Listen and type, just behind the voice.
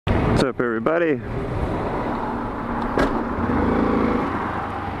What's up, everybody?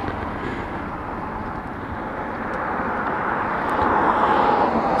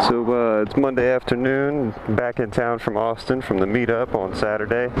 So it's Monday afternoon, back in town from Austin from the meetup on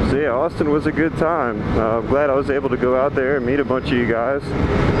Saturday. So yeah, Austin was a good time. I'm glad I was able to go out there and meet a bunch of you guys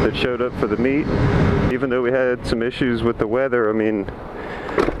that showed up for the meet. Even though we had some issues with the weather, I mean,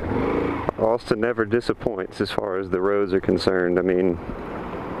 Austin never disappoints as far as the roads are concerned. I mean,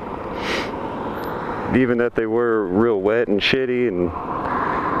 even that they were real wet and shitty and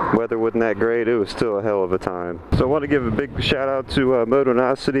weather wasn't that great, it was still a hell of a time. So I want to give a big shout out to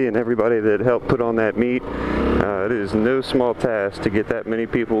Motonicity and everybody that helped put on that meet. It is no small task to get that many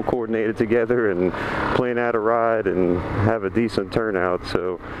people coordinated together and plan out a ride and have a decent turnout.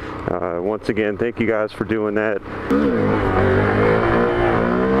 So once again, thank you guys for doing that.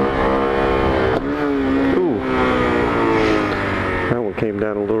 Ooh, that one came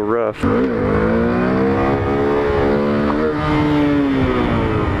down a little rough.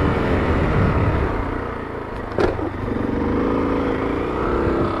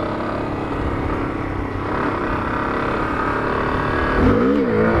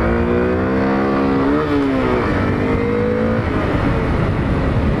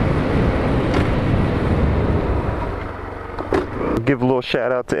 Give a little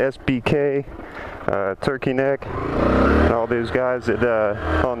shout out to SBK, TureyNek, and all those guys that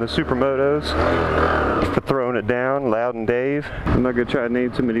on the Supermotos for throwing it down, LoudandDave. I'm not going to try to name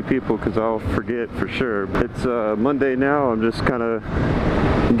too many people because I'll forget for sure. It's Monday now. I'm just kind of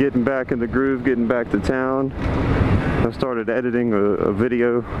getting back in the groove, getting back to town. I started editing a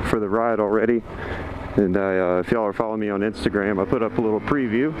video for the ride already, and if y'all are following me on Instagram, I put up a little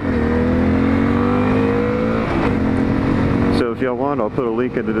preview. So if y'all want, I'll put a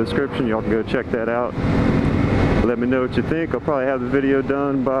link in the description. Y'all can go check that out. Let me know what you think. I'll probably have the video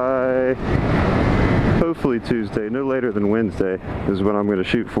done by hopefully Tuesday. No later than Wednesday is what I'm going to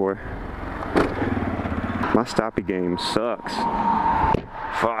shoot for. My stoppie game sucks.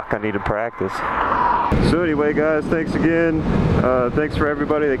 Fuck, I need to practice. So anyway, guys, thanks again. Thanks for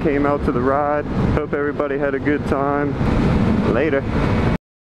everybody that came out to the ride. Hope everybody had a good time. Later.